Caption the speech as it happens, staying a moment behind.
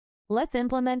Let's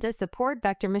implement a support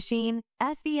vector machine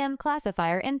 (SVM)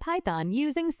 classifier in Python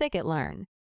using scikit-learn.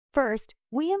 First,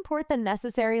 we import the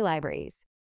necessary libraries: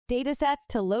 datasets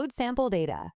to load sample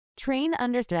data,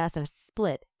 train_dataset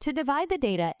split to divide the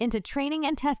data into training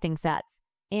and testing sets,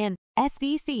 and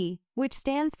SVC, which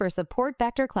stands for support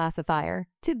vector classifier,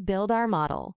 to build our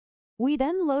model. We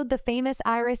then load the famous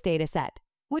iris dataset,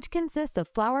 which consists of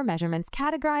flower measurements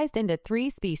categorized into 3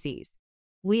 species.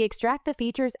 We extract the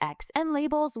features X and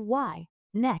labels Y.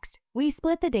 Next, we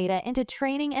split the data into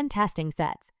training and testing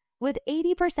sets, with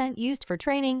 80% used for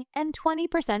training and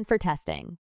 20% for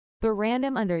testing. The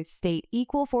random understate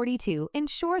equal 42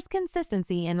 ensures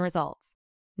consistency in results.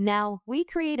 Now, we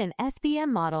create an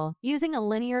SVM model using a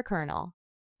linear kernel.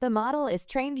 The model is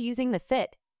trained using the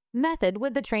fit method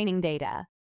with the training data.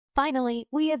 Finally,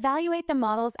 we evaluate the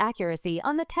model's accuracy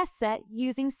on the test set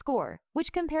using score,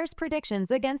 which compares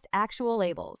predictions against actual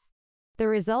labels. The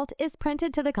result is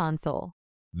printed to the console.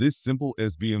 This simple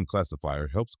SVM classifier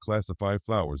helps classify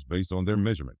flowers based on their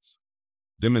measurements,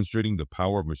 demonstrating the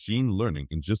power of machine learning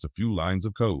in just a few lines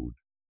of code.